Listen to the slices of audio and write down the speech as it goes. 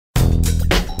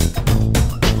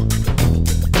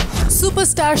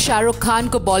Superstar Shahrukh Khan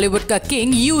को बॉलीवुड का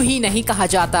king यूं ही नहीं कहा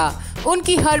जाता।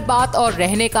 उनकी हर बात और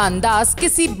रहने का अंदाज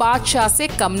किसी बादशाह से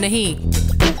कम नहीं।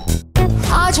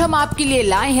 आज हम आपके लिए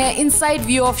लाए हैं inside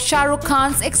view of Shahrukh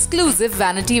Khan exclusive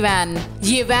vanity van.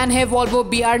 ये वैन है वॉल्वो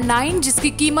BR9 जिसकी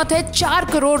कीमत है 4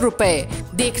 करोड़ रुपए।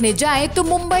 देखने जाए तो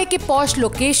मुंबई के पॉश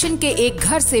लोकेशन के एक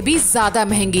घर से भी ज्यादा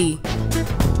महंगी।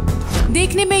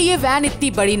 देखने में ये वैन इतनी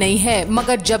बड़ी नहीं है,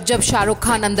 मगर जब जब शाहरुख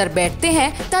खान अंदर बैठते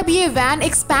हैं तब ये वैन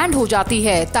एक्सपैंड हो जाती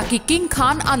है ताकि किंग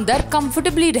खान अंदर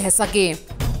कंफर्टेबली रह सके।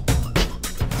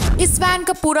 इस वैन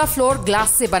का पूरा फ्लोर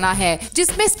ग्लास से बना है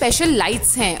जिसमें स्पेशल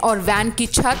लाइट्स हैं और वैन की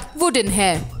छत वुडन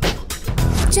है।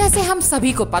 जैसे हम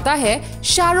सभी को पता है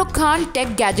शाहरुख खान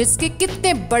टेक गैजेट्स के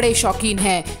कितने बड़े शौकीन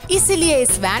हैं, इसीलिए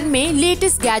इस वैन में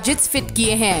लेटेस्ट गैजेट्स फिट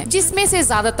किए हैं जिसमें से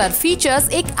ज्यादातर फीचर्स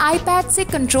एक आईपैड से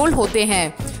कंट्रोल होते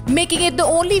हैं, making it the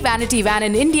only vanity van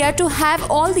in India to have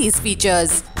all these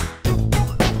features.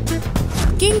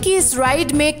 King की इस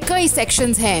राइड में कई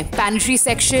सेक्शंस हैं, pantry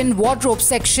section, wardrobe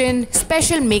section,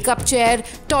 special makeup chair,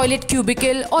 toilet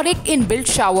cubicle और एक inbuilt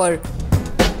shower.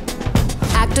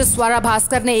 Actor Swara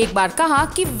Bhaskar ने एक बार कहा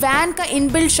कि वैन का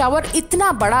इनबिल्ट शावर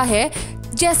इतना बड़ा है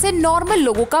जैसे नॉर्मल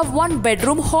लोगों का 1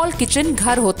 बेडरूम हॉल किचन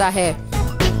घर होता है।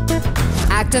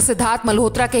 एक्टर सिद्धार्थ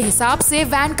मल्होत्रा के हिसाब से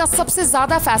वैन का सबसे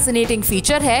ज्यादा फैसिनेटिंग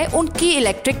फीचर है उनकी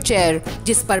इलेक्ट्रिक चेयर,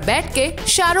 जिस पर बैठ के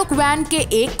शाहरुख वैन के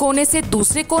एक कोने से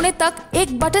दूसरे कोने तक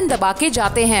एक बटन दबा के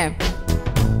जाते हैं।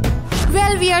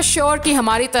 वेल वी आर श्योर कि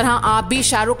हमारी तरह आप भी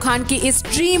शाहरुख खान की इस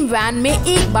ड्रीम वैन में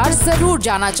एक बार जरूर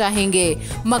जाना चाहेंगे,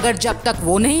 मगर जब तक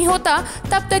वो नहीं होता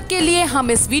तब तक के लिए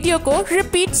हम इस वीडियो को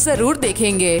रिपीट जरूर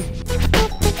देखेंगे।